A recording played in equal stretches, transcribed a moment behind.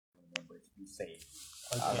be safe.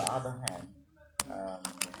 On Okay. the other hand, um,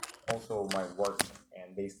 also my work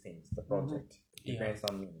and these things, the project Yeah. depends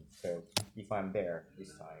on me. So if I'm there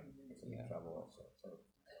this time, it's a big trouble also. So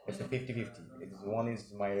it's a 50-50. One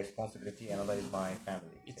is my responsibility, another is my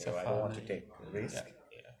family. It's So a I don't want to family. take risk. Yeah.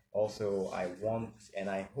 Yeah. Also, I want and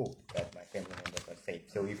I hope that my family members are safe.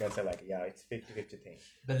 So you can say like, yeah, it's 50-50 thing.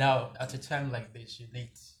 But now, at a time like this, you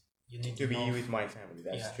need To be enough. with my family,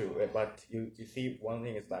 that's Yeah. true. But you see, one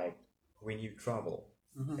thing is like when you travel,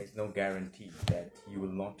 there's no guarantee that you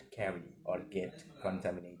will not carry or get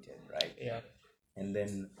contaminated, right? Yeah. And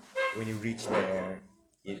then when you reach there,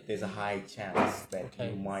 there's a high chance that Okay.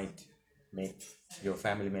 you might make your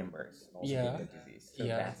family members also Yeah. get the disease. So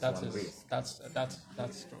Yeah. that's That one is risk. that's true.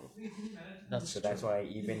 That's So true. that's why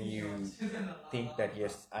even you think that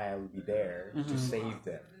yes, I'll be there to save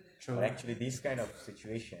them. True. But actually, this kind of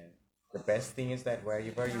situation, the best thing is that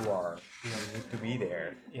wherever you are, you need to be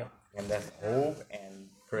there. Yeah. And that's hope and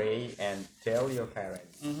pray and tell your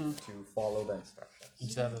parents to follow the instructions.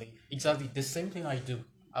 Exactly. Exactly. The same thing I do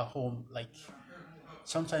at home. Like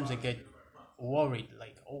sometimes I get worried.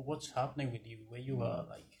 Like, oh, what's happening with you? Where you are?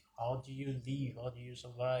 Like, how do you live? How do you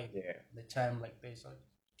survive? Yeah. The time like this, I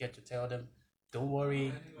get to tell them, don't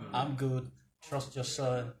worry, I'm good. Trust your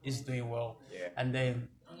son. He's doing well. Yeah. And then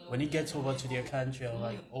when he gets over to their country, I'm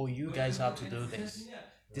like, oh, you guys have to do this.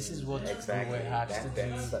 This is what Exactly. we were asked to do.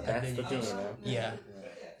 That's And then the you thing, just, you know? yeah.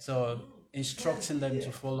 So instructing them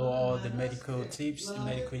to follow all the medical tips, the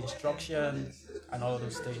medical instructions, and all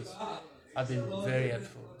those things have been very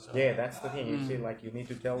helpful. So, Yeah, that's the thing. You see, like, you need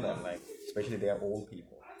to tell them, like, especially they are old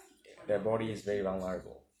people, their body is very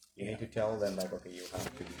vulnerable. You need to tell them, like, okay, you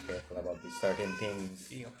have to be careful about these certain things,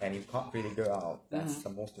 and you can't really go out. That's the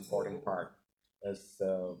most important part. As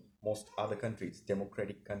most other countries,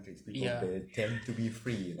 democratic countries, people they tend to be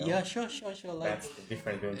free. You know? Yeah, sure. Like, That's the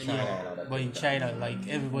difference between China and other but in countries. China, like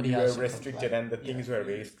everybody We were has to restricted, comply. and the things were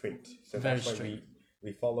very strict. So Very that's why strict.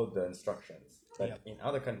 we followed the instructions. But in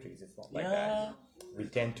other countries, it's not like that. We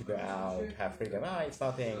tend to go out, have freedom. It's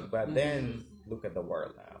nothing. But then look at the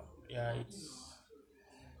world now. Yeah, it's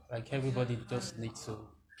like everybody just needs to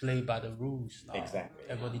play by the rules now. Exactly.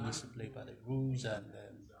 Everybody needs to play by the rules,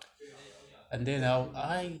 and then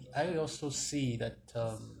I also see that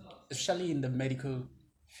especially in the medical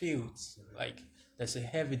fields, like there's a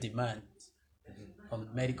heavy demand on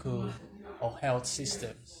medical or health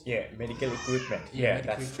systems. Yeah, medical equipment. Yeah, Yeah,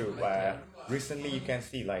 medical that's true. equipment, yeah. Recently, you can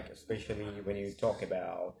see, like, especially when you talk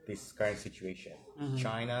about this current situation,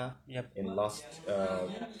 China Yep. in last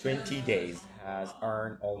 20 days has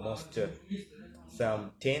earned almost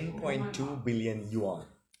some 10.2 billion yuan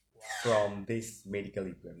from this medical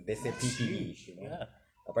equipment. They say PPE, you know, Yeah.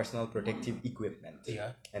 a personal protective equipment.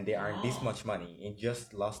 Yeah. And they earned this much money in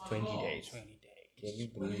just last 20 days. 20 days. Can you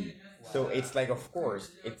believe? So it's like, of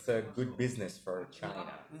course, it's a good business for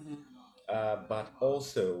China. But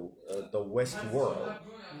also the West world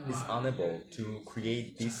is unable to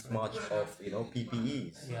create this much of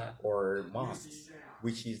PPEs or masks,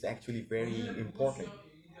 which is actually very important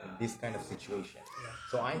in this kind of situation.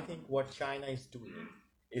 So I think what China is doing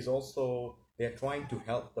is also they're trying to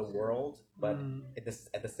help the world, but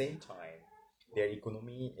at the same time, their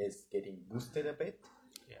economy is getting boosted a bit.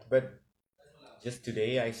 But just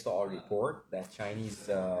today, I saw a report that Chinese,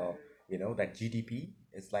 that GDP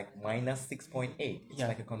is like minus 6.8. It's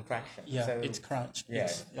like a contraction. Yeah, So, it's crunch. Yeah.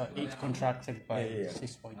 It's contracted by Yeah.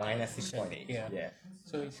 6.8. Minus 6.8. Yeah.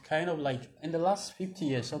 So it's kind of like in the last 50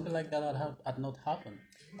 years, something like that had not happened.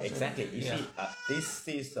 Exactly. You see, this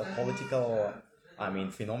is a political,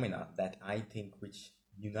 phenomena that I think which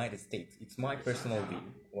United States. It's my personal view.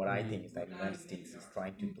 What I think is that United States is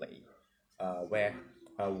trying to play.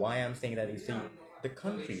 Why I'm saying that, you see, the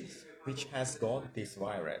countries which has got this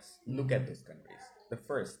virus. Look at those countries. The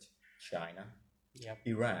first, China,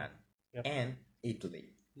 Iran, and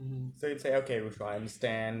Italy. So you'd say, okay, Rushwa, I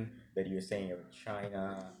understand that you're saying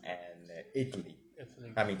China and Italy.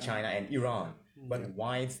 China and Iran. But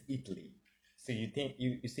why it's Italy? So you think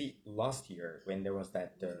you see last year when there was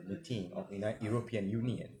that meeting of European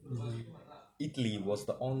Union, Italy was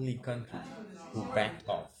the only country who backed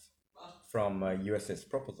off from US's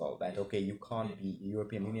proposal that okay, you can't be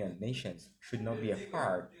European Union nations should not be a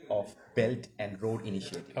part of Belt and Road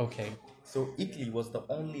Initiative. Okay. So Italy was the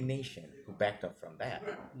only nation who backed off from that.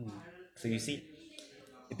 So you see,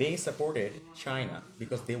 they supported China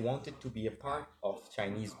because they wanted to be a part of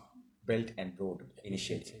Chinese Belt and Road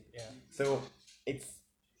Initiative. So it's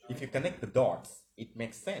if you connect the dots, it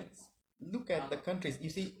makes sense. Look at the countries. You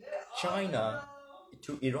see, China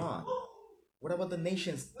to Iran. What about the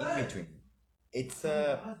nations in between? It's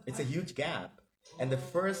a huge gap. And the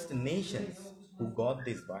first nations who got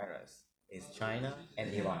this virus is China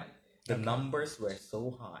and Iran. The Okay. numbers were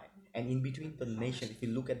so high. And in between the nations, if you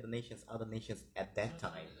look at the nations, other nations at that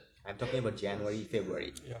time, I'm talking about January,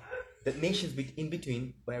 February, Yeah. the nations in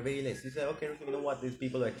between were very less. You say, okay, you know what, these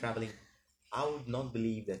people are traveling. I would not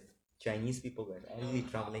believe that Chinese people were only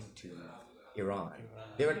traveling to Iran.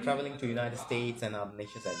 They were traveling to United States and other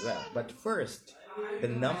nations as well. But first, the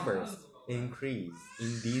numbers increase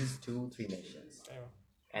in these two, three nations. Yeah.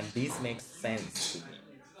 And this makes sense to me.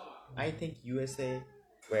 I think USA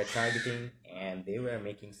were targeting and they were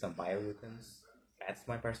making some bioweapons. That's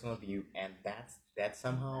my personal view, and that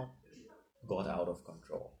somehow got out of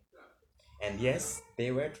control. And yes,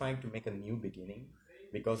 they were trying to make a new beginning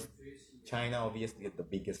because China obviously is the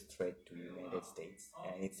biggest threat to the United States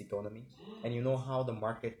and its economy. And you know how the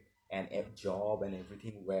market and job and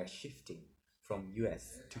everything were shifting from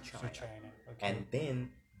US to To China. China. Okay. And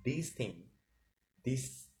then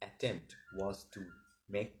this attempt was to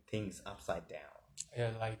make things upside down.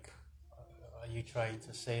 Yeah, like, are you trying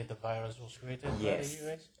to say the virus was created by Yes,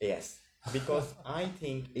 the US? yes. Because I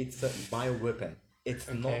think it's a bioweapon. It's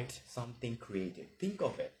Okay. not something created. Think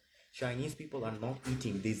of it. Chinese people are not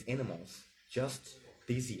eating these animals just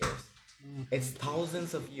these years. It's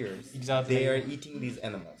thousands of years Exactly. they are eating these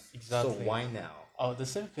animals. Exactly. So why now? Oh, the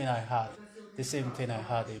same thing I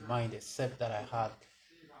had in mind, except that I had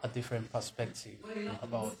a different perspective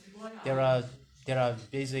about there are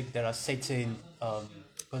there are certain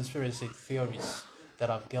conspiracy theories that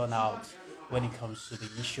have gone out when it comes to the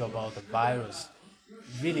issue about the virus.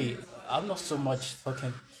 Really, I'm not so much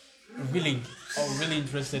talking really or really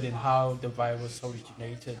interested in how the virus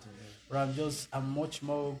originated, but I'm much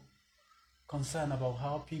more concerned about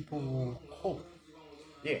how people will cope,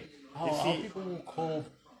 Yeah. You how see, people will cope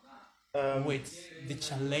with the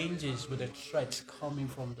challenges, with the threats coming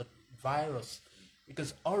from the virus,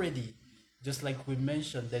 because already, just like we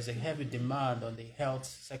mentioned, there's a heavy demand on the health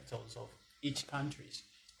sectors of each countries.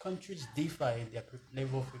 Countries differ in their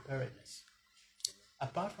level of preparedness.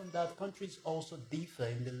 Apart from that, countries also differ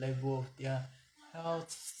in the level of their health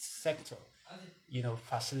sector,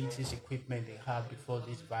 facilities, equipment they had before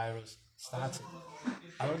this virus started.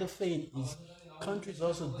 Another thing is countries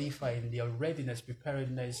also differ in their readiness,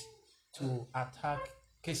 preparedness to attack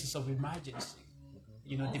cases of emergency.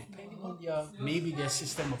 Depending on their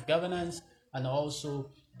system of governance and also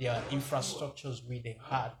their infrastructures we they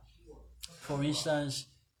had. For instance,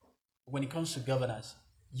 when it comes to governance,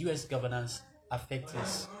 U.S. governance affects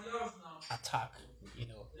its attack.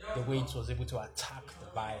 The way it was able to attack the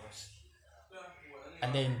virus,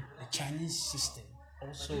 and then the Chinese system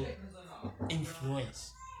also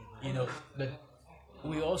influence. But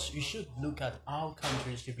we should look at how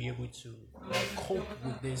countries should be able to cope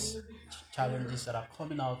with these challenges that are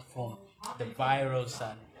coming out from the virus,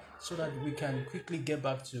 and so that we can quickly get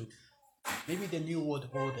back to maybe the new world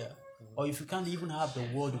order, or if you can't even have the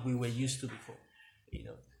world we were used to before.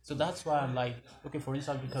 So that's why I'm like, okay, for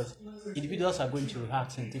instance, because individuals are going to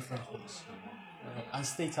react in different ways, and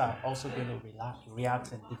states are also going to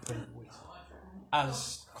react in different ways.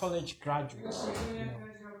 As college graduates,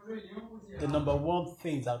 the number one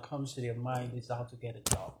thing that comes to their mind is how to get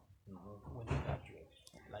a job when you graduate.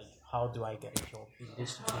 Like, how do I get a job in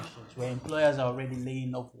these situations where employers are already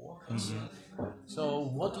laying off workers? So,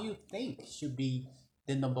 what do you think should be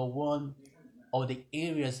the number one or the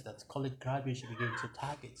areas that college graduates should be going to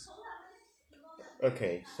target?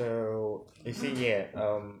 okay, so you see, yeah,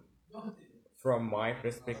 from my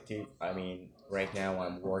perspective, I mean, right now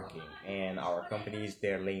I'm working, and our companies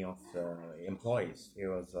they're laying off employees. It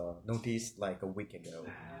was noticed like a week ago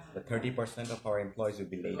that 30% of our employees will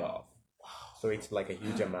be laid off. So it's like a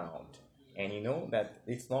huge amount, and you know that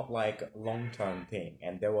it's not like a long-term thing.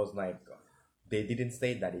 And there was like they didn't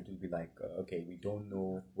say that it will be like okay, we don't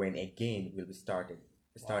know when again we'll be starting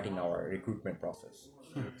our recruitment process.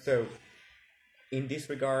 So in this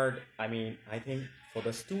regard, I mean, I think for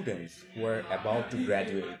the students who are about to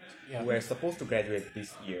graduate, Yeah. who are supposed to graduate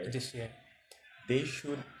this year, This year. they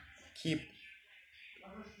should keep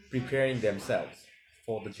preparing themselves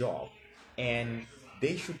for the job, and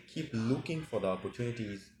they should keep looking for the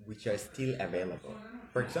opportunities which are still available.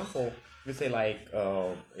 For example, we say like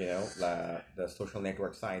the social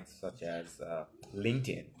network sites such as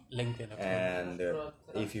LinkedIn. LinkedIn, okay. And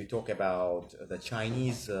if you talk about the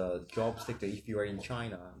Chinese job sector, if you are in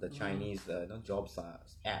China, the Chinese jobs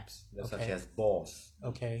apps such Okay. as Boss,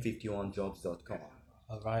 Okay. 51jobs.com,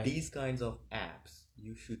 All right. these kinds of apps,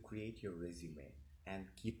 you should create your resume and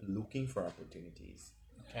keep looking for opportunities.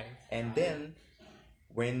 Okay. And then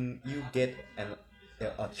when you get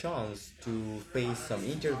a chance to face some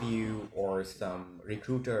interview or some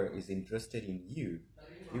recruiter is interested in you,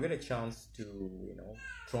 you get a chance to,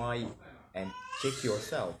 try and check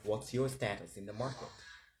yourself what's your status in the market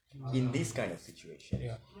in this kind of situation.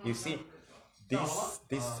 Yeah. You see,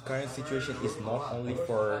 this current situation is not only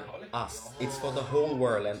for us, it's for the whole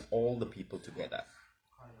world and all the people together.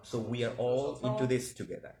 So we are all into this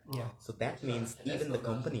together. Yeah. So that means even the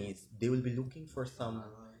companies, they will be looking for some,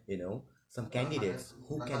 some candidates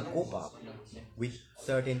who can cope up with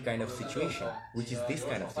certain kind of situation, which is this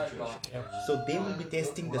kind of situation. So they will be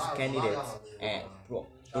testing these candidates and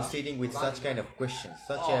proceeding with such kind of questions,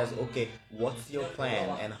 such as, okay, what's your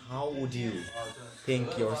plan and how would you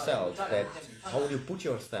think yourself, that how would you put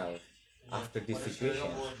yourself after this situation?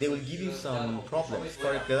 They will give you some problems.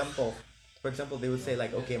 For example, they will say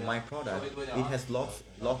like, okay, my product, it has lost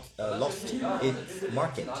its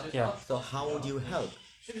market. Yeah. So how would you help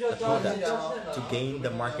the product to gain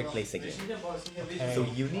the marketplace again? Okay. So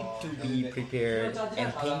you need to be prepared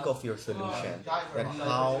and think of your solution, that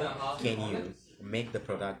how can you make the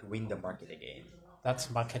product win the market again. That's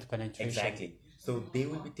market penetration. Exactly. So they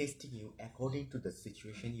will be testing you according to the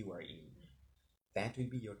situation you are in. That will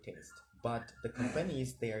be your test. But the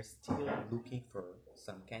companies, they are still looking for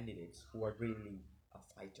some candidates who are really a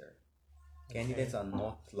fighter. Candidates are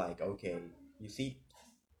not like, okay, you see,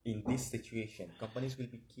 in this situation, companies will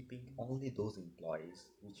be keeping only those employees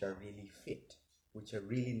which are really fit, which are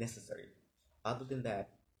really necessary. Other than that,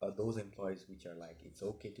 those employees which are like, it's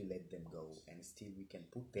okay to let them go, and still we can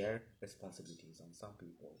put their responsibilities on some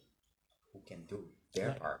people who can do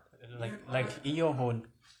their part. Like in your own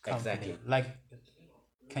company. Exactly. Like,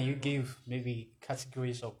 can you give maybe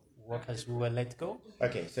categories of workers who were let go?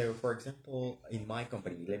 Okay, so for example, in my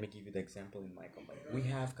company, let me give you the example in my company. We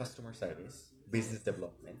have customer service, business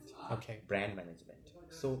development, Okay. brand management.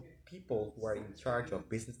 So people who are in charge of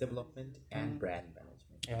business development and brand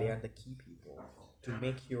management, they are the key people to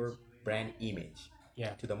make your brand image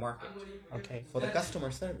to the market. Okay. For the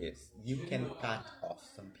customer service, you can cut off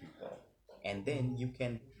some people, and then you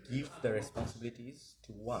can give the responsibilities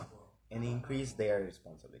to one and increase their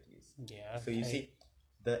responsibilities. Yeah. So you see,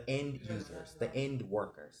 the end users, the end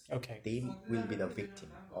workers, they will be the victim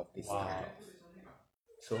of this kind of.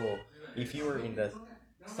 So if you are in the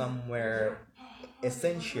somewhere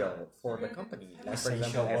essential for the company, like for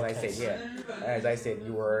example, as I said,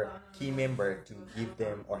 you are key member to give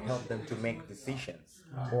them or help them to make decisions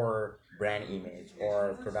for brand image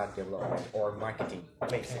or product development or marketing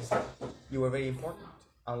places. You are very important.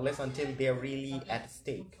 Unless until they are really at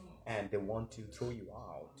stake and they want to throw you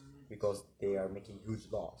out because they are making huge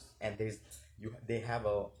loss, and they have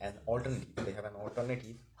an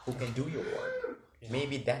alternative who can do your work.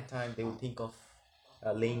 Maybe that time they will think of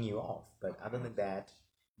laying you off, but other than that,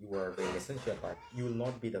 you are a very essential part. You will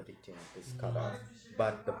not be the victim of this cutoff.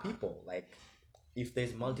 But the people, like, if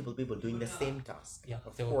there's multiple people doing the same task,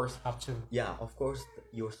 of course,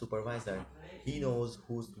 your supervisor, he knows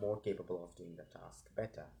who's more capable of doing the task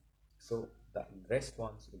better. So the rest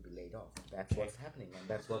ones will be laid off. That's what's happening, and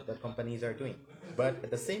that's what the companies are doing. But at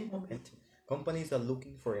the same moment, companies are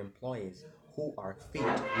looking for employees who are fit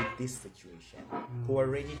with this situation, who are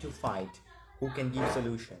ready to fight, who can give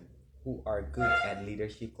solution, who are good at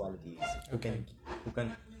leadership qualities, who can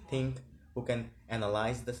think, who can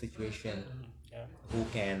analyze the situation, who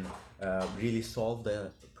can really solve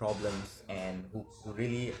the problems, and who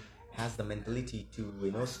really has the mentality to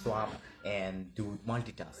swap and do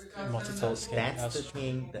multitask. So that's the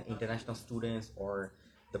thing the international students or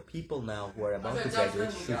the people now who are about to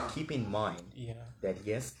graduate should keep in mind, that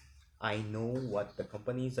yes, I know what the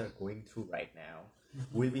companies are going through right now.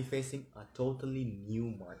 We'll be facing a totally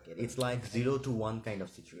new market. It's like 0 to 1 kind of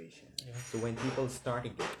situation. So when people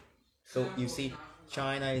starting it, so you see,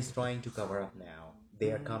 China is trying to cover up now.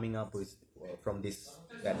 They are coming up with from this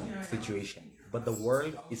situation, but the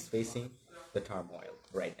world is facing the turmoil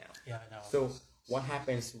right now. So what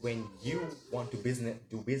happens when you want to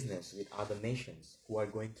do business with other nations who are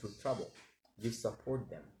going through trouble? You support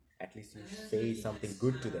them. At least you say something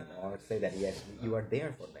good to them, or say that yes, you are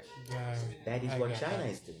there for them. That is what China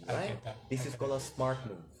is doing, right? This is called a smart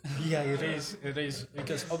move. Yeah, it is. It is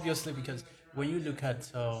because when you look at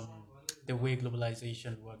the way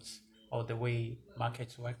globalization works or the way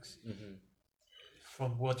markets works,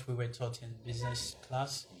 from what we were taught in business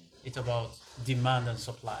class, it's about demand and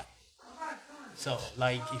supply. So,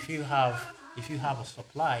 like, if you have a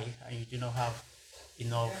supply and you do not have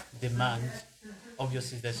enough demand,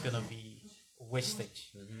 obviously there's gonna be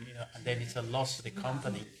wastage, and then it's a loss to the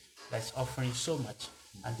company that's offering so much,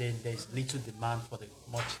 and then there's little demand for the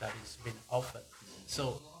much that is being offered.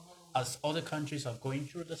 So, as other countries are going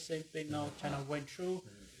through the same thing now China went through?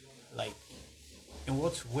 Like, in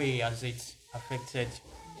what way has it affected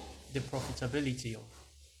the profitability of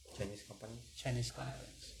Chinese companies. Chinese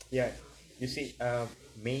companies? Yeah, you see,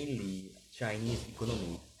 mainly Chinese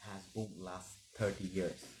economy has boomed last 30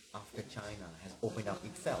 years after China has opened up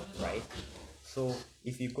itself, right? So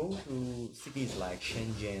if you go to cities like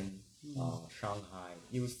Shenzhen, Shanghai,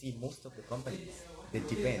 you will see most of the companies they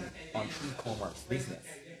depend on e-commerce business,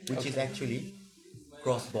 which is Okay. actually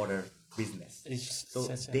cross-border business. It's So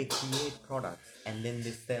certain. they create products and then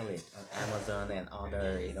they sell it on Amazon and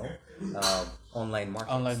other, online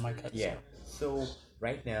markets. Online markets, Yeah. yeah. So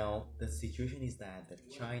right now the situation is that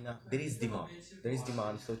China there is demand. There is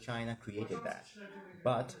demand, so China created that,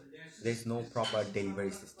 but there's no proper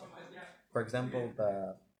delivery system. For example,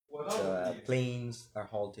 the planes are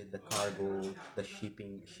halted, the cargo, the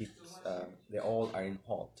ships, they all are in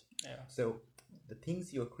halt. Yeah. So the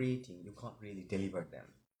things you're creating, you can't really deliver them.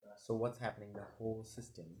 So what's happening? The whole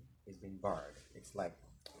system is being barred. It's like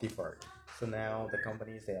deferred. So now the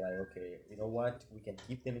companies say like, okay, you know what? We can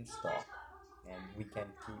keep them in stock, and we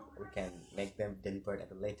can make them delivered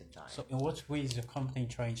at a later time. So in what way is the company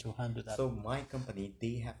trying to handle that? So my company,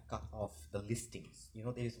 they have cut off the listings.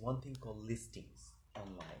 There is one thing called listings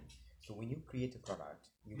online. So when you create a product,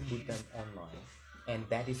 you put them online, and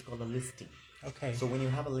that is called a listing. Okay. So when you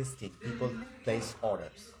have a listing, people place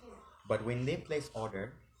orders. But when they place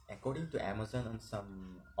order, according to Amazon and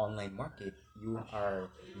some online market, you are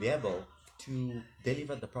liable to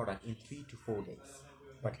deliver the product in 3 to 4 days.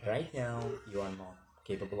 But right now, you are not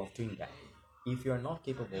capable of doing that. If you are not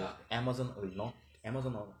capable, Amazon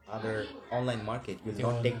or other online market will They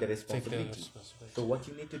not won't take the take the responsibility. responsibility. So what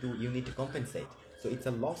you need to do, you need to compensate. So it's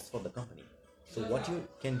a loss for the company. So what you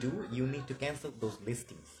can do, you need to cancel those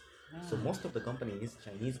listings. So most of the companies,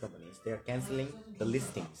 Chinese companies, they are canceling the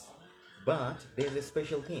listings. But there's a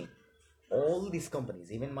special thing. All these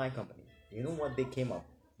companies, even my company, you know what they came up?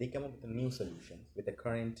 They came up with a new solution with the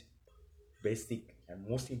current basic and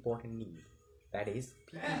most important need. That is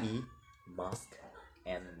PPE, mask,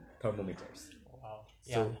 and thermometers. Wow.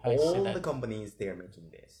 Yeah, So I see all that. the companies they are making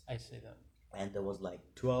this, I see that. and there was like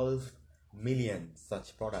 12 million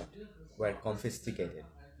such product were confiscated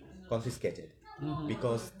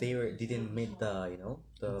because didn't meet the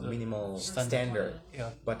minimal standard. Yeah.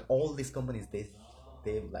 But all these companies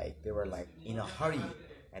they were like in a hurry,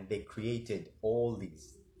 and they created all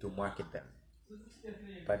these to market them.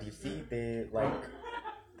 But you see,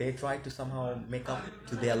 they tried to somehow make up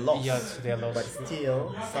to their loss. Yeah, to their loss. But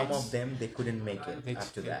still, some of them they couldn't make it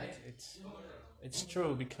after that. It's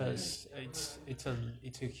true because it's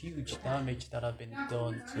a huge damage that have been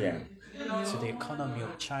done to the economy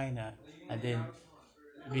of China, and then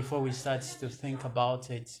before we start to think about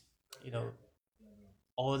it,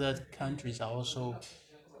 other countries are also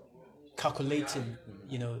calculating,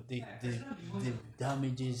 the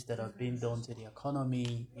damages that are being done to the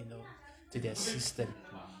economy, to their system,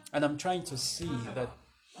 and I'm trying to see that.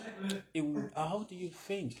 How do you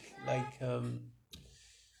think, like,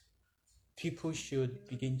 people should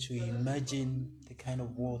begin to imagine the kind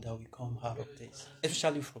of world that will come out of this,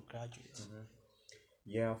 especially for graduates?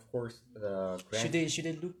 Yeah, of course. Should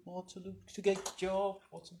they look to get job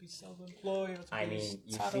or to be self-employed? Or to I be mean,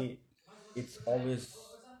 you startup? see, it's always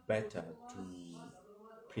better to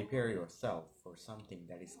prepare yourself for something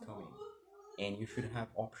that is coming, and you should have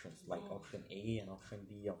options like option A and option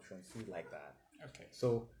B, option C, like that. Okay.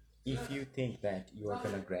 So if you think that you are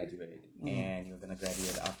gonna graduate and you're gonna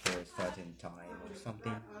graduate after a certain time or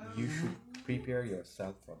something, you should prepare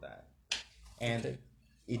yourself for that. And Okay.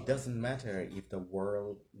 it doesn't matter if the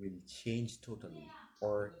world will change totally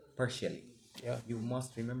or partially. Yeah. You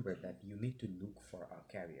must remember that you need to look for a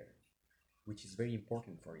career, which is very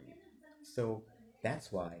important for you. So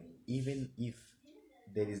that's why even if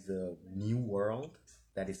there is a new world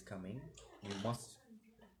that is coming, you must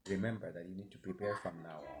remember that you need to prepare from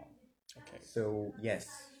now on. Okay. So yes,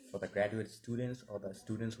 for the graduate students or the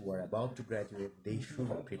students who are about to graduate, they should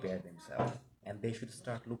prepare themselves and they should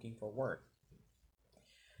start looking for work.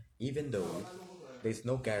 Even though there's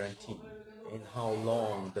no guarantee in how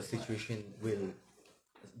long the situation will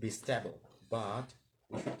be stable, but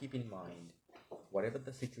we should keep in mind whatever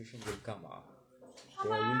the situation will come up,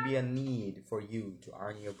 there will be a need for you to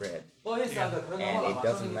earn your bread. And it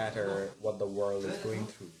doesn't matter what the world is going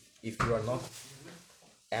through. If you are not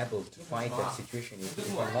able to fight that situation, if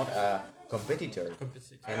you are not a competitor,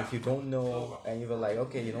 and if you don't know, and you were like,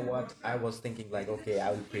 okay, you know what, I was thinking like, okay,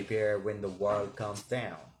 I will prepare when the world comes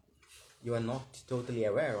down. You are not totally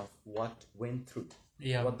aware of what went through,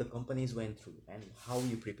 Yeah. what the companies went through, and how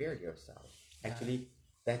you prepared yourself. Actually,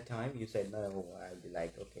 That time you said no, I'll be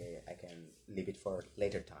like, okay, I can leave it for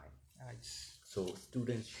later time. Nice. So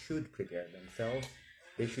students should prepare themselves.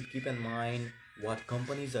 They should keep in mind what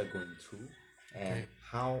companies are going through and Okay.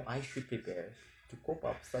 how I should prepare to cope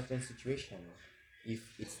up certain situation if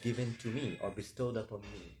it's given to me or bestowed upon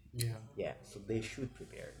me. Yeah. Yeah, so they should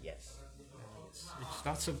prepare. Yes.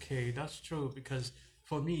 That's okay. That's true because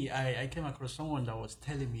for me, I came across someone that was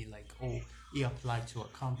telling me like, oh, he applied to a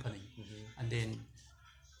company, and then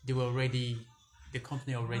they were already, the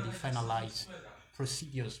company already finalized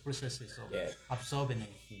processes of Yeah. absorbing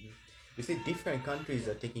it, You see, different countries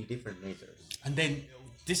are taking different measures and then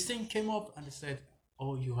this thing came up and they said,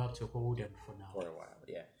 oh, you have to hold them for now. for a while.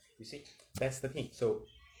 Yeah. You see, that's the thing. So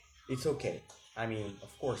it's okay. I mean,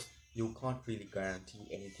 of course, you can't really guarantee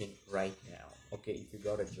anything right now. Okay, if you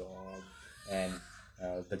got a job and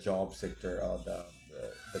the job sector or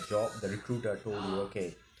the recruiter told you,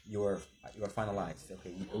 okay, you are finalized.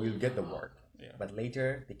 Okay, you will get the work. Yeah. But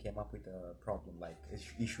later they came up with a problem, like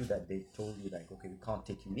issue that they told you, like, okay, we can't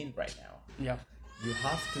take you in right now. Yeah. You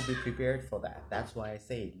have to be prepared for that. That's why I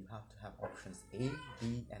say you have to have options A,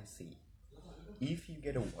 B, and C. If you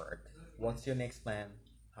get a work, what's your next plan?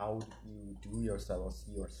 How do you do yourself or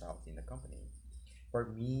see yourself in the company? For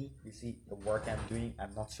me, you see, the work I'm doing,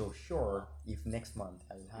 I'm not so sure if next month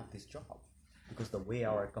I will have this job, because the way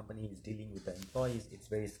our company is dealing with the employees, it's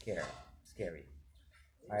very scary.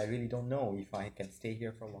 I really don't know if I can stay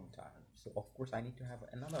here for a long time. So of course I need to have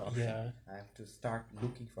another option. Yeah. I have to start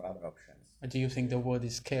looking for other options. Do you think the world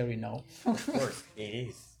is scary now? Of course, it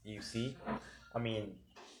is. You see, I mean,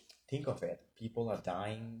 think of it. People are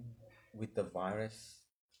dying with the virus,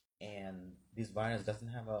 and this virus doesn't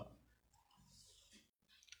have a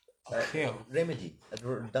Okay. remedy.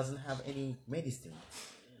 It doesn't have any medicine.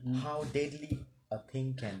 How deadly a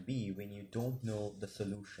thing can be when you don't know the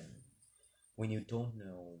solution. When you don't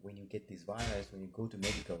know, when you get this virus, when you go to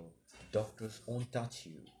medical, doctors won't touch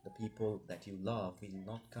you. The people that you love will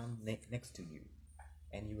not come next to you,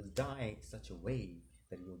 and you will die in such a way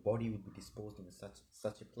that your body will be disposed in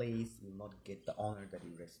such a place. You will not get the honor that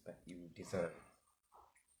you deserve.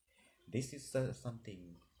 This is something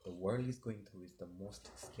the world is going through. Is the most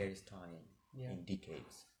scariest time in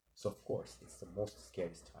decades. So of course, it's the most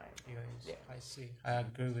scariest time. Yes, Yeah. I see. I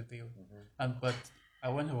agree with you. But I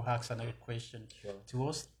want to ask another question. Sure. To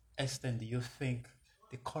what extent do you think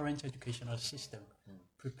the current educational system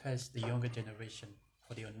prepares the younger generation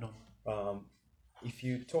for the unknown? If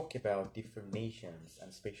you talk about different nations,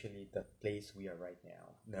 and especially the place we are right now,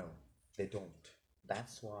 no, they don't.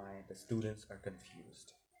 That's why the students are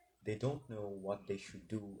confused. They don't know what they should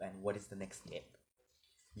do and what is the next step.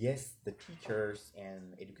 Yes, the teachers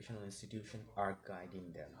and educational institutions are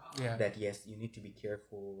guiding them. Yeah. That yes, you need to be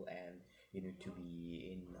careful and you need to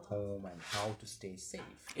be in home and how to stay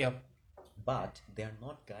safe. Yep. But they are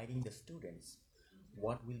not guiding the students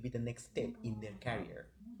what will be the next step in their career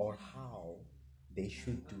or how they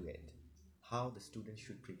should do it, how the students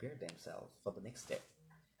should prepare themselves for the next step.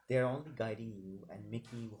 They are only guiding you and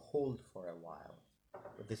making you hold for a while.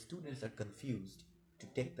 But the students are confused to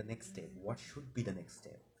take the next step. What should be the next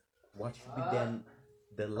step? What should be then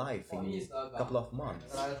the life in a couple of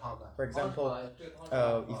months? For example,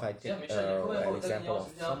 if I take an example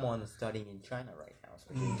of someone studying in China right now,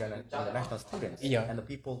 especially international students, Yeah. and the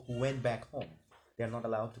people who went back home, they're not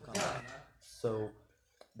allowed to come back. So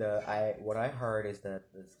what I heard is that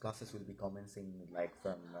the classes will be commencing like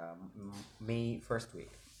from May first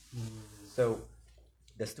week. So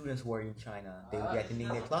the students who are in China, they will be attending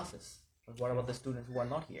their classes. But what about the students who are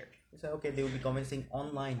not here? They say, okay, they will be commencing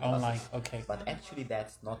online classes. Online, okay. But actually,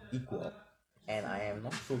 that's not equal. And I am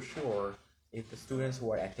not so sure if the students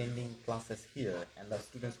who are attending classes here and the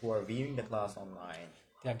students who are viewing the class online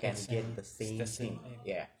They can get get the same thing.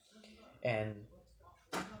 Yeah. And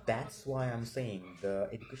that's why I'm saying the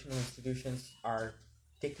educational institutions are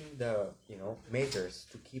taking the measures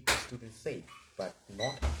to keep the students safe, but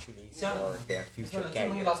not actually for their future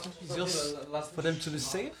career. Just for them to be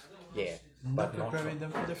safe, Yeah, not but not preparing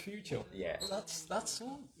them for the future. yeah, That's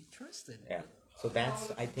so interesting. yeah. So that's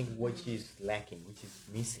I think which is lacking, which is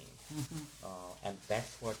missing, and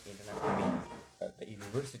that's what the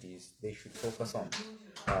universities they should focus on.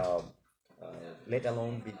 Um, Let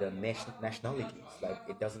alone with the nationalities. Like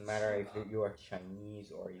it doesn't matter if you are Chinese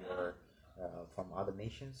or you're from other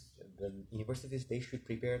nations. The universities they should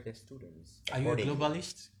prepare their students. Are you a accordingly.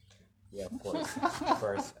 globalist? Yeah, of course. Of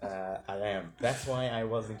course, I am. That's why I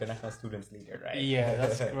was international students leader, right? Yeah,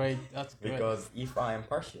 that's great. That's great. Because if I am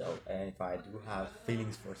partial and if I do have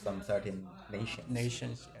feelings for some certain nations,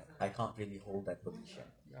 Nations, yeah. I can't really hold that position.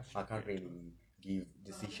 I can't really give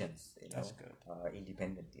decisions, That's good.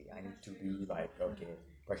 independently. I need to be like, okay,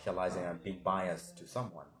 partializing and being biased to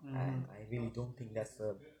someone. And I really don't think that's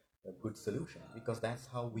a good solution, because that's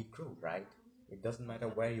how we grow, right? It doesn't matter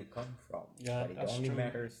where you come from, Yeah, but it that's only true.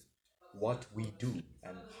 matters what we do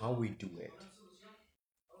and how we do it.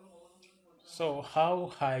 So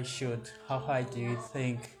how high do you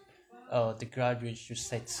think the graduates should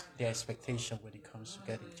set their expectation when it comes to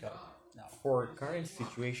getting a job now? For current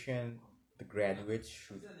situation, the graduates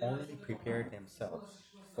should only prepare themselves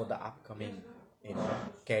for the upcoming,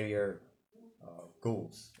 career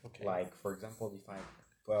goals. Okay. Like, for example, if I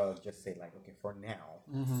just say like, okay, for now,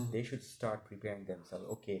 they should start preparing themselves.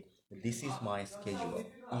 Okay, this is my schedule.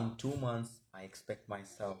 In 2 months, I expect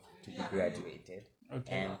myself to be graduated,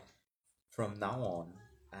 Okay. and from now on,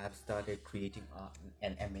 I have started creating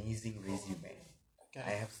an amazing resume. Okay.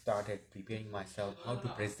 I have started preparing myself how to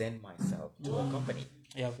present myself to a company.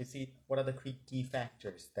 Yeah. You see, what are the key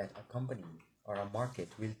factors that a company or a market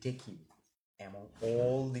will take you among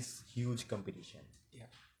all this huge competition? Yeah.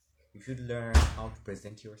 You should learn how to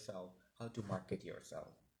present yourself, how to market yourself.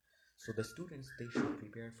 So the students, they should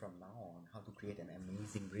prepare from now on how to create an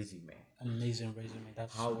amazing resume, Amazing resume.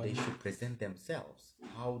 That's how what they should present themselves,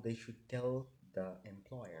 how they should tell the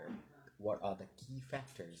employer what are the key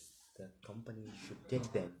factors the company should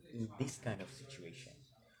take them in this kind of situation,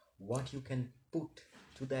 what you can put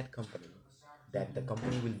to that company that the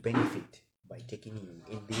company will benefit by taking you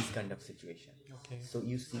in this kind of situation. Okay. So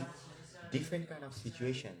you see, different kind of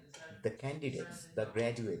situation, the candidates, the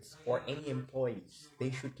graduates, or any employees,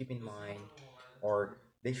 they should keep in mind, or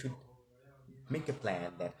they should make a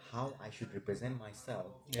plan that how I should represent myself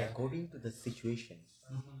according to the situation.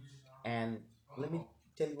 And let me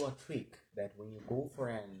tell you a trick, that when you go for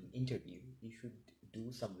an interview, you should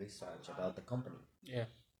do some research about the company, Yeah.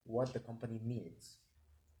 what the company needs,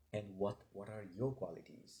 and what are your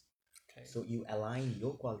qualities. Okay. So you align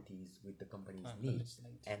your qualities with the company's needs,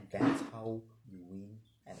 needs. and that's how you win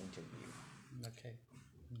an interview. Okay,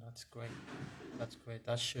 that's great. That's great.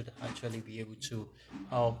 That should actually be able to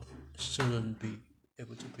help students be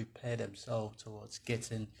able to prepare themselves towards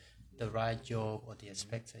getting the right job or the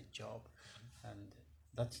expected job, and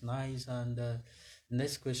that's nice. And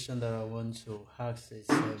next question that I want to ask is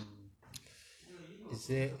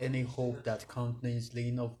there any hope that companies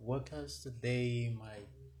laying off workers today might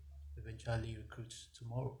eventually recruit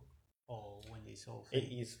tomorrow, or when it's all It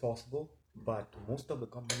finished? is possible, but most of the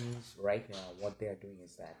companies right now, what they are doing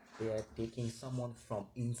is that they are taking someone from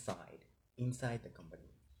inside the company.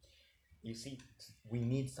 You see, we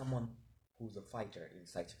need someone who's a fighter in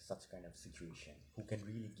such kind of situation, who can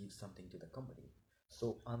really give something to the company.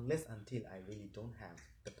 So unless until I really don't have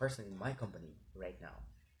the person in my company right now,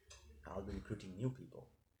 I'll be recruiting new people,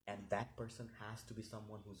 and that person has to be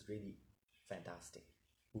someone who's really fantastic,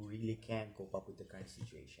 who really can cope up with the current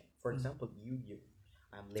situation. For example,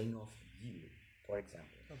 I'm laying off you, for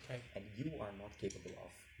example, Okay. and you are not capable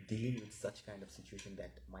of dealing with such kind of situation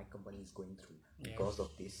that my company is going through because of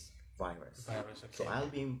this virus. So Okay. I'll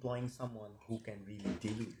be employing someone who can really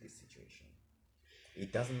deal with this situation.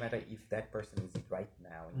 It doesn't matter if that person is right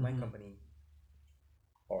now in my company,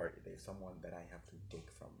 or there's someone that I have to take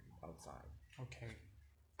from outside. Okay.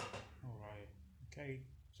 All right. Okay.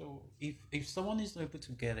 So if someone is able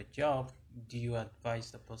to get a job, do you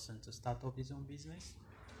advise the person to start up his own business?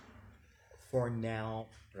 For now,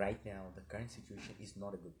 right now, the current situation is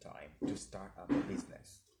not a good time to start up a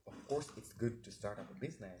business. Of course, it's good to start up a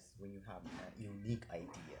business when you have a unique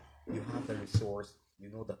idea. You have the resource, you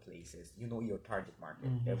know the places, you know your target market,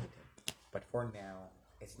 everything. But for now,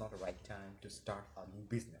 it's not the right time to start a new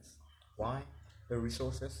business. Why? The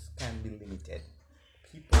resources can be limited.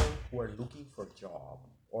 People who are looking for a job,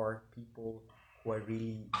 or people who are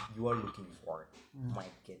really you are looking for,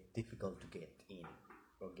 might get difficult to get in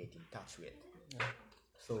or get in touch with.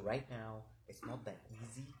 So right now, it's not that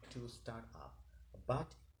easy to start up,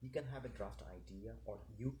 but you can have a draft idea, or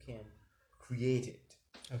you can create it.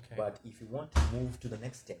 Okay. But if you want to move to the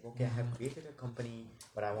next step, okay, I have created a company,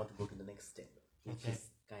 but I want to go to the next step, which is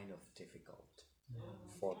kind of difficult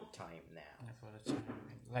for the time now. For the time,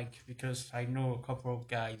 like, because I know a couple of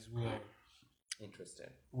guys Interested.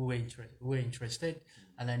 who were interested,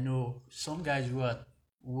 and I know some guys who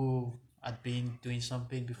had been doing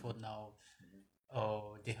something before now,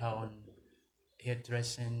 or they are on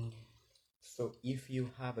hairdressing. So if you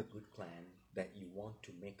have a good plan that you want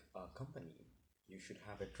to make a company, you should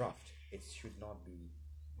have a draft. It should not be.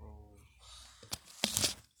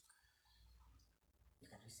 You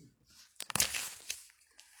can receive.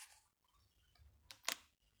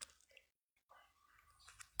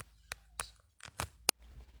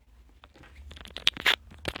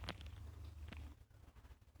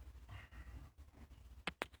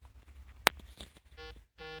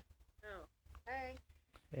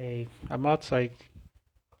 Hey, I'm outside.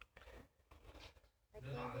 I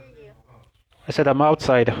can't hear you. I said I'm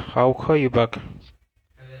outside. I'll call you back. I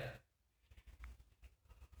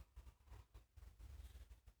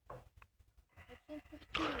can't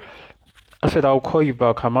hear you. I said I'll call you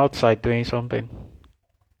back. I'm outside doing something.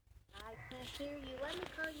 I can't hear you. Let me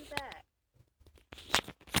call you back.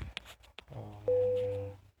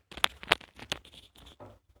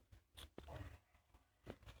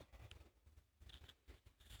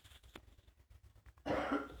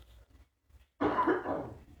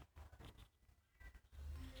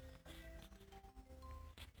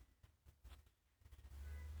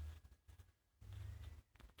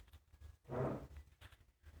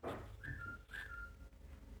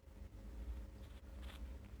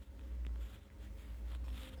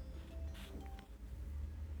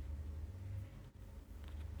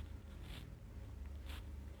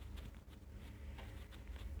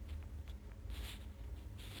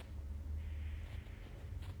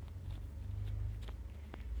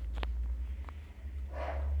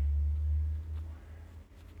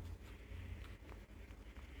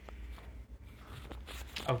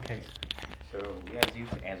 Okay. So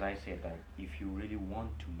as I said, that if you really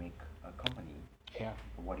want to make a company, Yeah.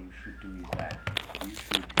 what you should do is that you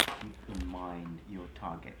should keep in mind your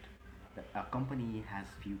target. A company has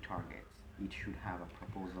few targets. It should have a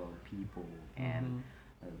proposal, people, and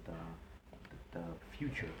the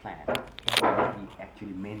future plan, what it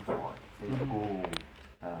actually meant for, the goal,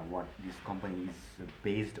 what this company is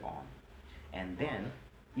based on. And then,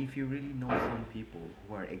 if you really know some people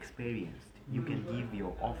who are experienced, you can give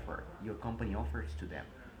your offer, your company offers to them.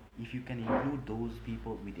 If you can include those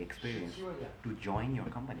people with experience to join your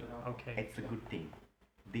company, Okay. it's a good thing.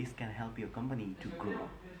 This can help your company to grow.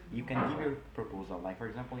 You can give your proposal, like for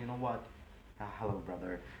example, you know what? Hello,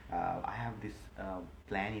 brother. I have this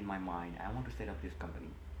plan in my mind. I want to set up this company.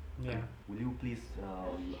 Yeah. Will you please,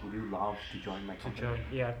 would you love to join my company? join,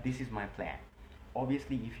 yeah. This is my plan.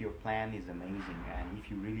 Obviously, if your plan is amazing and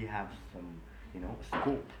if you really have some,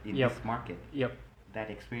 scope in Yep. this market, Yep. that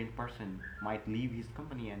experienced person might leave his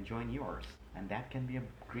company and join yours, and that can be a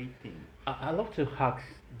great thing. I love to ask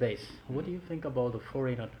this. What do you think about the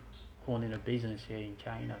foreigner owning a business here in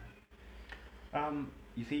China?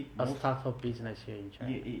 You see, A startup business here in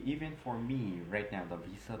China. even for me right now, the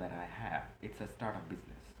visa that I have, it's a startup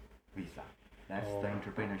business visa. That's the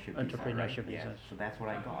entrepreneurship visa, Entrepreneurship right? Yeah, business. so that's what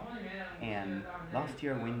I got. And last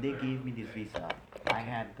year when they gave me this visa, I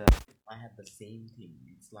had the same thing.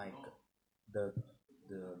 It's like the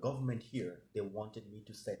the government here, they wanted me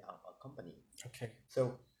to set up a company. Okay.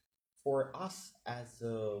 So for us as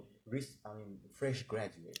a fresh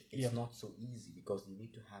graduate, it's Yeah. not so easy because you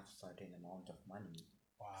need to have certain amount of money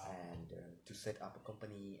Wow. and to set up a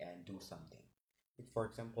company and do something. For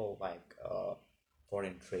example, like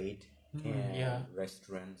foreign trade and yeah.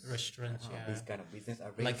 restaurants, Restaurants, yeah. these kind of business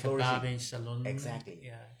are very Like a flourishing. barbing salon. Exactly.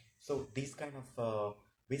 Yeah. So these kind of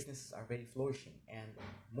businesses are very flourishing, and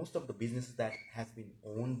most of the businesses that has been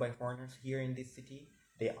owned by foreigners here in this city,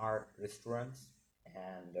 they are restaurants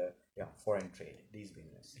and foreign trade. These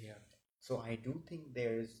businesses. Yeah. So I do think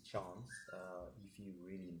there is chance if you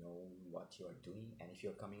really know what you are doing and if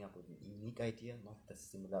you're coming up with a unique idea, not the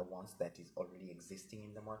similar ones that is already existing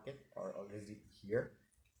in the market or already here.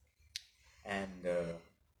 And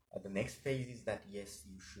the next phase is that yes,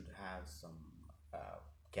 you should have some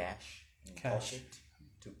cash in Cash. pocket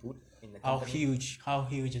to put in the How company. huge? How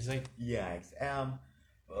huge is it? Yeah.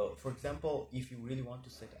 For example, if you really want to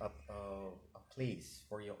set up a place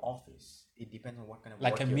for your office, it depends on what kind of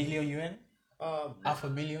Like work a you're million doing. yuan? Um, Half a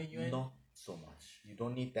million yuan? Not so much. You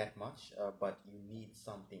don't need that much, but you need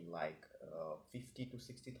something like 50 to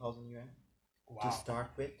 60,000 yuan Wow. to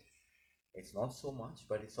start with. It's not so much,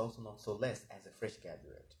 but it's also not so less as a fresh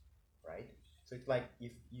graduate, right? So it's like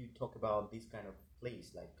if you talk about this kind of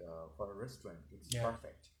place, like for a restaurant, it's Yeah.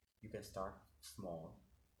 perfect. You can start small,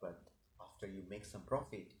 but after you make some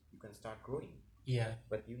profit, you can start growing. Yeah.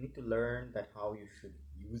 But you need to learn that how you should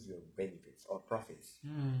use your benefits or profits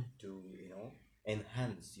to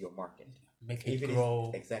enhance your market. Make If it it is-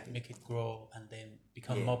 grow. exactly. Make it grow and then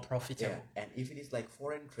become Yeah, more profitable. Yeah, and if it is like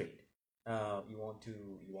foreign trade, you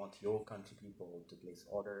want your country people to place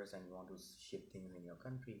orders and you want to ship things in your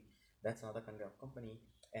country. That's another kind of company,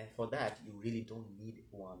 and for that you really don't need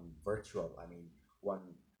one virtual. One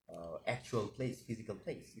actual place, physical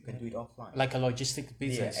place. You can do it offline. Like a logistic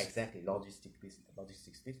business. Yeah, exactly.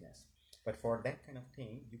 Logistics business. But for that kind of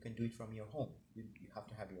thing, you can do it from your home. You have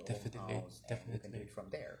to have your Definitely, own house, and you can do definitely. it from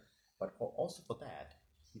there. But also for that,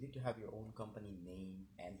 you need to have your own company name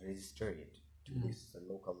and register it to this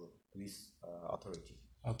local police authority.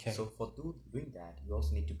 Okay. So for doing that, you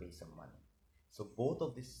also need to pay some money. So both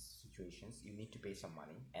of these situations, you need to pay some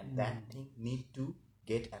money, and that thing need to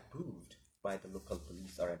get approved by the local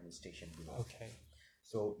police or administration bureau. Okay.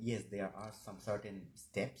 So yes, there are some certain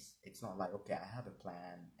steps. It's not like, okay, I have a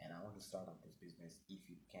plan and I want to start up this business. If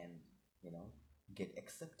you can, get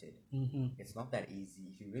accepted, it's not that easy.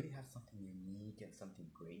 If you really have something unique and something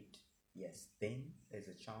great, yes, then there's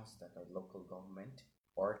a chance that a local government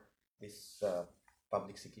or this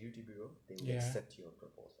public security bureau, they will accept your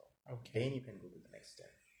proposal. Okay. Then you can go to the next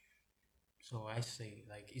step. So I see.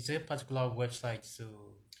 Like, is there a particular website to?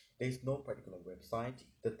 There's no particular website.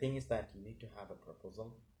 The thing is that you need to have a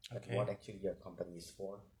proposal. Okay. What actually your company is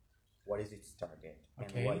for, what is its target,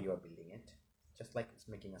 Okay. and why you are building it. Just like it's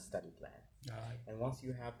making a study plan. Alright. And once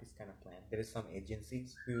you have this kind of plan, there is some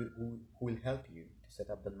agencies who will help you to set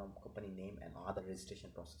up the company name and other registration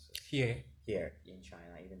processes Here. in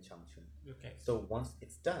China, even Changchun. Okay. So once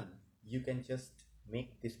it's done, you can just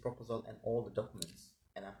make this proposal and all the documents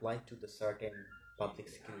and apply to the certain public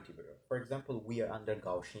security bureau. For example, we are under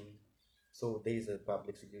Gaoxing, so there is a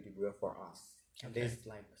public security bureau for us. And Okay. there's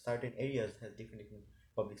like certain areas has different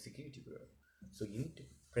public security bureau. So you need to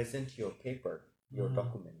present your paper, your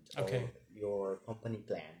document, Okay. or your company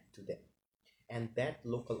plan to them. And that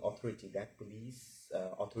local authority, that police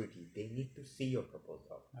authority, they need to see your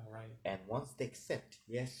proposal. All right. And once they accept,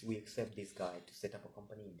 yes, we accept this guy to set up a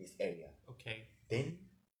company in this area, Okay. then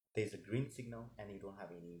there's a green signal and you don't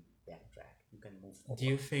have any backtrack. You can move forward. Do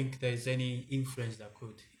you think there's any influence that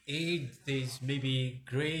could aid this maybe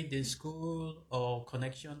grade in school or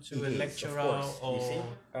connection to It a is, of lecturer course. or You see,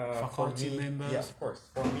 faculty for me, members? Yeah, of course.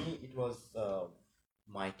 For me, it was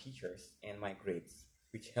my teachers and my grades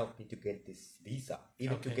which helped me to get this visa.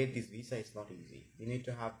 Even to Okay. get this visa, it's not easy. You need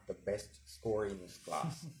to have the best score in your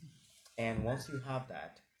class. And once you have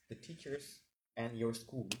that, the teachers and your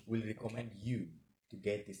school will recommend you to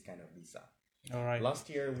get this kind of visa. All right. Last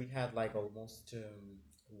year, we had like almost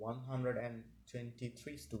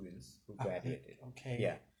 123 students who graduated. Okay.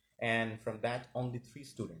 Yeah. And from that, only 3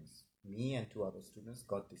 students, me and 2 other students,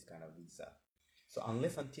 got this kind of visa. So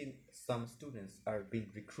unless until some students are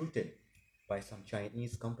being recruited by some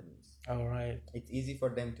Chinese companies, All right. it's easy for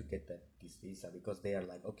them to get this visa because they are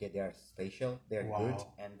like, okay, they are special, they are good,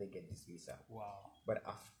 Wow. and they get this visa. Wow. But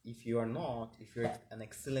if you are not, if you're an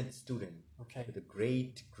excellent student Okay. with a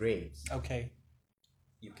great grades, Okay.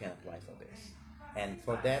 you can apply for this. And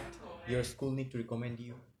for that, your school need to recommend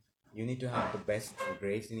you. You need to have the best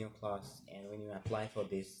grades in your class. And when you apply for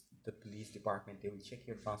this, the police department, they will check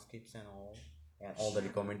your transcripts and all the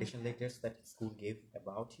recommendation letters that school gave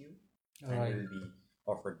about you. And Alright. you will be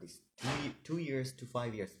offered this 2 years to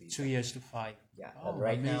 5 years visa. 2 years to 5. Yeah, Oh, but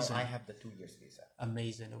right amazing. now I have the 2 years visa.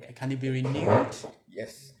 Amazing. Okay. Can it be renewed?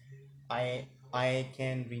 Yes, I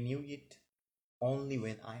can renew it only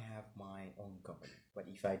when I have my own company. But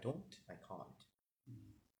if I don't, I can't.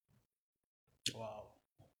 Wow.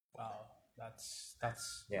 Wow. That's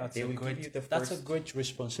Yeah, that's they a will give great you the that's a first- great Yeah,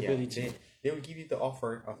 responsibility. they will give you the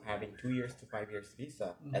offer of having 2 years to 5 years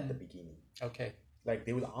visa at the beginning. Okay. Like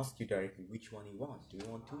they will ask you directly which one you want. Do you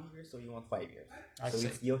want 2 years or you want 5 years? I So see.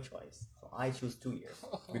 it's your choice. So I choose 2 years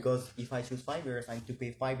because if I choose 5 years, I need to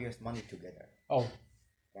pay 5 years money together. Oh.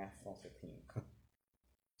 That's also a thing.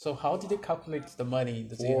 So how did they calculate the money?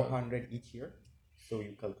 Does it- 400 each year. So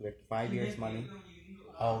you calculate 5 years money.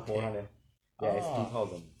 Okay. 400. Yeah, it's Ah.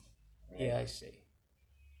 2,000. Yeah, I see.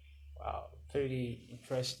 Wow, pretty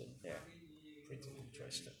interesting. Yeah. Pretty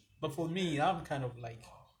interesting. But for me, I'm kind of like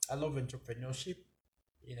I love entrepreneurship,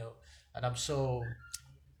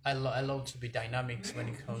 and I love to be dynamic when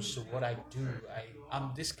it comes to what I do.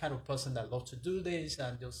 I'm this kind of person that love to do this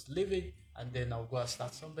and just leave it, and then I'll go and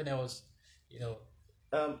start something else.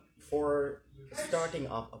 For starting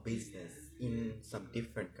up a business in some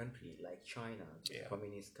different country like China, Yeah.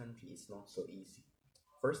 communist country, it's not so easy.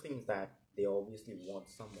 First thing is that they obviously want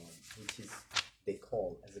someone which is they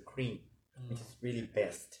call as a cream, which is really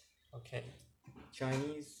best. Okay.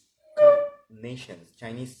 Chinese nations,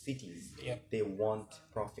 Chinese cities, Yeah. they want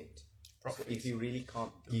profit. Profit. So if you really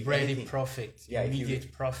can't give Ready anything, profit. Yeah, if you-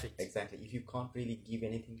 Immediate profit. exactly. If you can't really give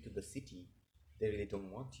anything to the city, they really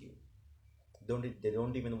don't want you. They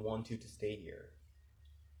don't even want you to stay here.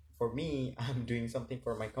 For me, I'm doing something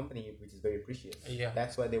for my company which is very precious. Yeah.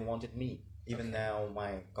 That's why they wanted me. Even Okay. now,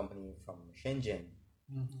 my company from Shenzhen,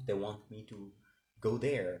 Mhm. they want me to go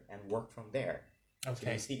there and work from there. So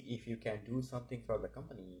Okay. you see, if you can do something for the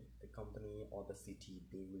company or the city,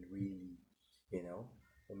 they will really,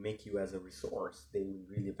 make you as a resource. They will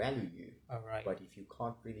really value you. All right. But if you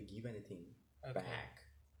can't really give anything Okay. back,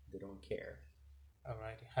 they don't care. All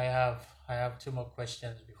right. I have two more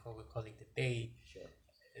questions before we call it a day. Sure.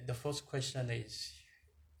 The first question is,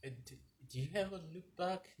 do you ever look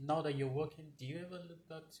back now that you're working? Do you ever look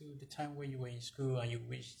back to the time when you were in school and you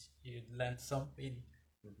wished you'd learned something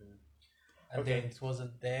and then Okay. it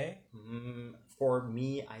wasn't there? For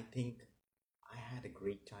me, I think I had a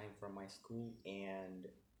great time from my school, and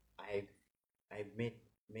I I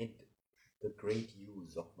made the great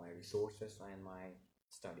use of my resources and my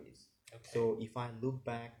studies. Okay. So if I look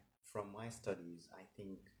back from my studies, I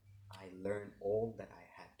think I learned all that I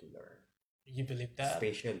had to learn. You believe that?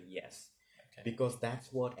 Especially, yes, Okay. because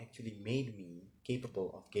that's what actually made me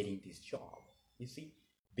capable of getting this job. You see,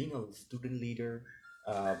 being a student leader,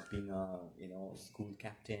 being a school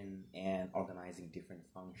captain, and organizing different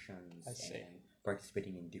functions I see. and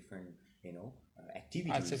participating in different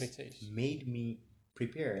activities Activities. made me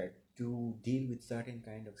prepared to deal with certain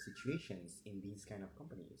kind of situations in these kind of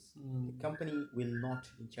companies. The company will not,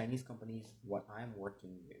 in Chinese companies, what I'm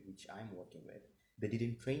working with, which I'm working with, they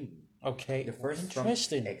didn't train me. Okay. The first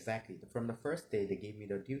Interesting. exactly from the first day they gave me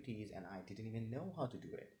the duties, and I didn't even know how to do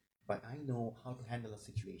it, but I know how to handle a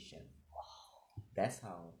situation. That's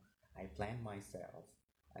how I planned myself.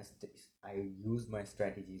 I used my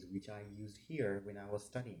strategies, which I used here when I was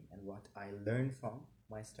studying, and what I learned from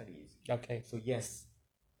my studies. Okay. So yes,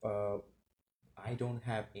 uh, I don't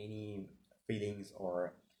have any feelings,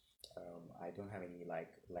 or I don't have any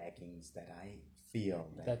like lackings that I feel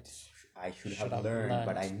that That I should should have have learned,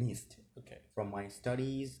 but I learned. missed Okay. from my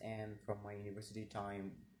studies and from my university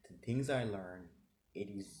time. The things I learned, it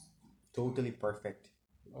is totally perfect.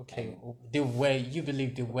 Okay. The way you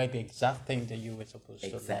believe the way the exact thing that you were supposed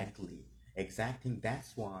to learn. Exactly.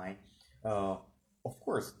 That's why, uh, of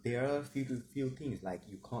course, there are few things like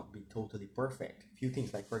you can't be totally perfect. Few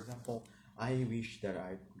things like, for example, I wish that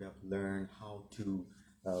I could have learned how to,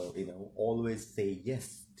 always say yes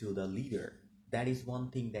to the leader. That is one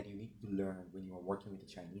thing that you need to learn when you are working with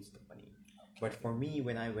a Chinese company. But for me,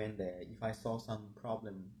 when I went there, if I saw some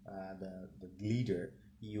problem, the leader,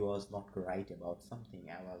 he was not right about something.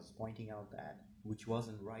 I was pointing out that which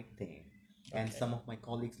wasn't right thing. And Okay. some of my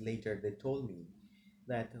colleagues later, they told me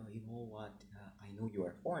that, you know what, I know you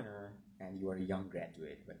are a foreigner and you are a young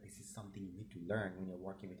graduate, but this is something you need to learn when you're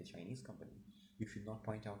working with a Chinese company. You should not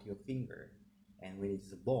point out your finger. And when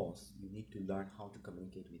it's a boss, you need to learn how to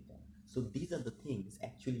communicate with them. So these are the things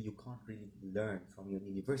actually you can't really learn from your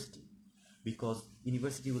university, because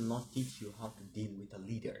university will not teach you how to deal with a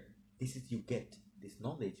leader. This is, you get this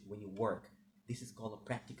knowledge when you work. This is called a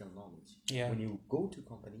practical knowledge. Yeah. When you go to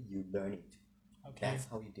company, you learn it. Okay. That's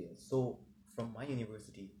how you deal. So from my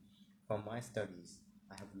university, from my studies,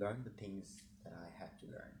 I have learned the things that I had to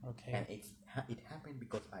learn. Okay. And it happened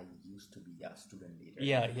because I used to be a student leader.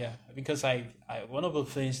 Yeah. Because I one of the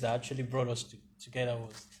things that actually brought us together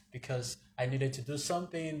was because I needed to do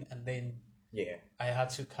something, and then Yeah. I had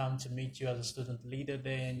to come to meet you as a student leader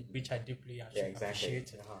then, which I deeply Yeah, exactly.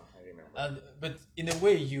 appreciated. I remember. But in a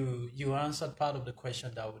way, you answered part of the question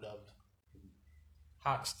that I would have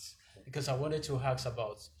asked, because I wanted to ask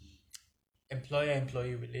about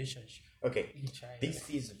employer-employee relationship Okay, in China, this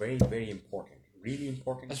is very, very important. Really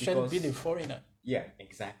important, especially because being a foreigner. yeah,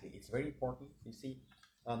 exactly. It's very important. You see,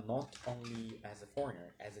 not only as a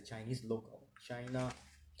foreigner, as a Chinese local, China,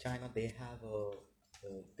 they have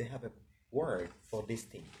a word for this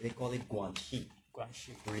thing. They call it guanxi,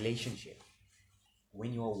 Guanxi. relationship.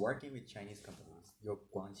 When you are working with Chinese companies, your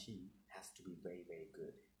guanxi has to be very, very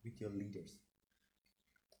good with your leaders.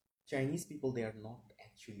 Chinese people, they are not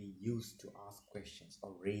actually used to ask questions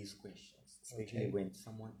or raise questions, especially Okay. when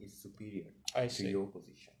someone is superior I to see. your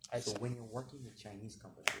position. I So see. when you're working with Chinese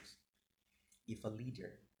companies, if a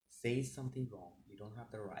leader says something wrong, you don't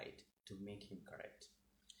have the right to make him correct.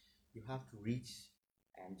 You have to reach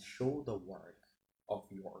and show the work of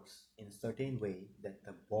yours in a certain way that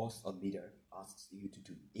the boss or leader asks you to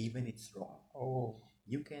do, even it's wrong. Oh,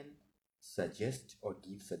 You can suggest or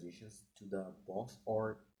give suggestions to the boss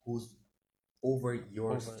or who's over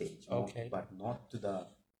your Over- stage, okay. but not to the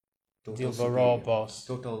the total overall superior. boss.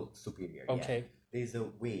 Total superior. Yeah. Okay. There's a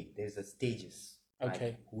way. There's a stages. Okay.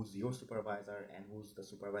 Like who's your supervisor and who's the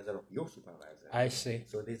supervisor of your supervisor. I see.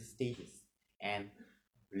 So there's stages, and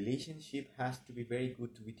relationship has to be very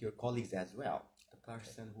good with your colleagues as well. The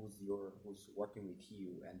person who's working with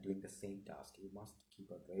you and doing the same task, you must keep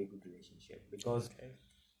a very good relationship, because Okay.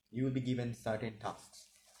 you will be given certain tasks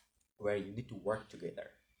where you need to work together.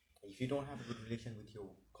 If you don't have a good relation with your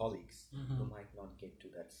colleagues, you might not get to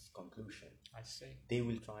that conclusion. I see. They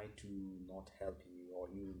will try to not help you, or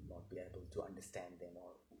you will not be able to understand them,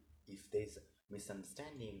 or if there's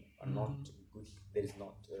misunderstanding or not good, there is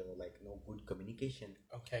not like no good communication,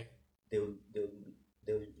 Okay. there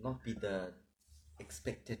will not be the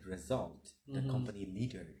expected result the company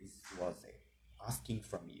leader was asking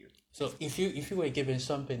from you. So if you were given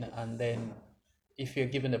something, and then if you're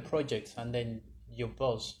given a project, and then your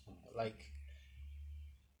boss like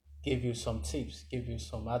give you some tips, give you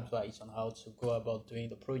some advice on how to go about doing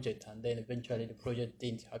the project, and then eventually the project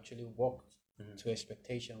didn't actually work to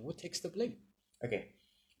expectation, who takes the blame? Okay,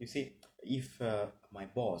 you see, if my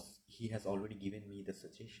boss, he has already given me the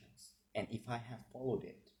suggestions, and if I have followed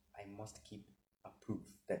it, I must keep a proof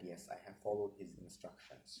that yes, I have followed his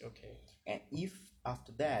instructions. Okay. And if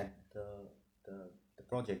after that the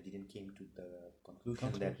project didn't came to the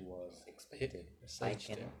conclusion that was expected, I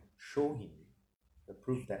can show him the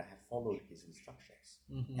proof that I have followed his instructions,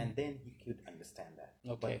 and then he could understand that.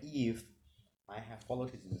 Okay. But if I have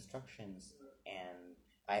followed his instructions and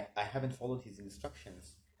I haven't followed his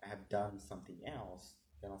instructions, I have done something else,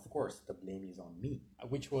 then of course the blame is on me.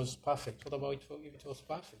 Which was perfect. What about if it was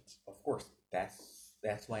perfect? Of course,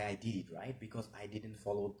 that's why I did it, right? Because I didn't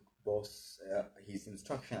follow boss his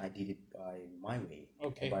instruction. I did it by my way.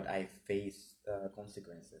 Okay. But I faced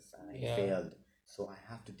consequences and I Yeah. failed. So I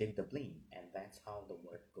have to take the blame, and that's how the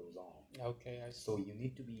work goes on. Okay, I see. So you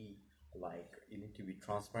need to be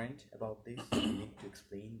transparent about this. You need to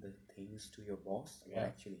explain the things to your boss, what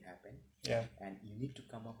actually happened, Yeah. and you need to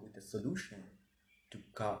come up with a solution to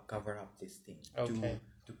cover up this thing. Okay.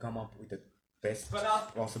 To come up with the best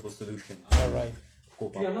possible solution. All right.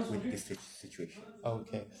 Cope up with this situation.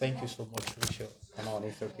 Okay. Thank you so much, Risho. Come on,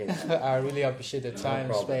 it's okay. I really appreciate the time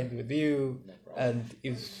problem. spent with you. No problem. And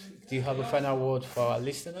do you have a final word for our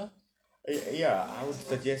listener? Yeah, I would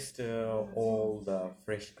suggest all the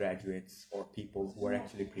fresh graduates or people who are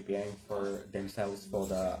actually preparing for themselves for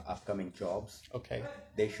the upcoming jobs. Okay.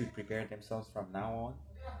 They should prepare themselves from now on.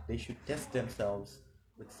 They should test themselves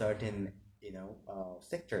with certain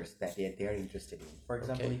sectors that they're interested in. For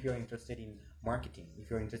example, Okay. if you're interested in marketing, if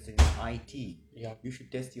you're interested in IT, Yeah. you should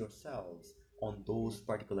test yourselves on those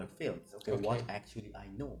particular fields. Okay, what actually I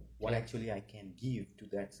know, what actually I can give to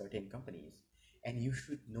that certain companies, and you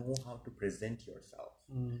should know how to present yourself.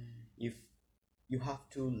 If you have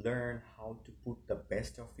to learn how to put the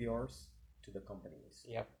best of yours to the companies.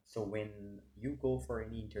 Yep. So when you go for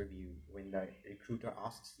any interview, when the recruiter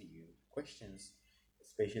asks you questions,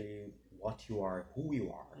 especially what you are, who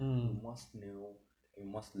you are, you must know, you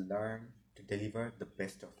must learn to deliver the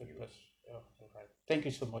best of you. Yeah, all right. Thank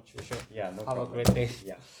you so much, Risho. Yeah, no Have problem. a great day.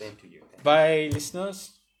 Yeah, same to you. Bye,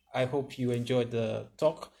 listeners. I hope you enjoyed the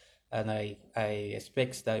talk, and I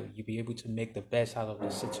expect that you'll be able to make the best out of the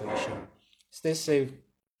situation. Stay safe.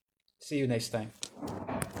 See you next time.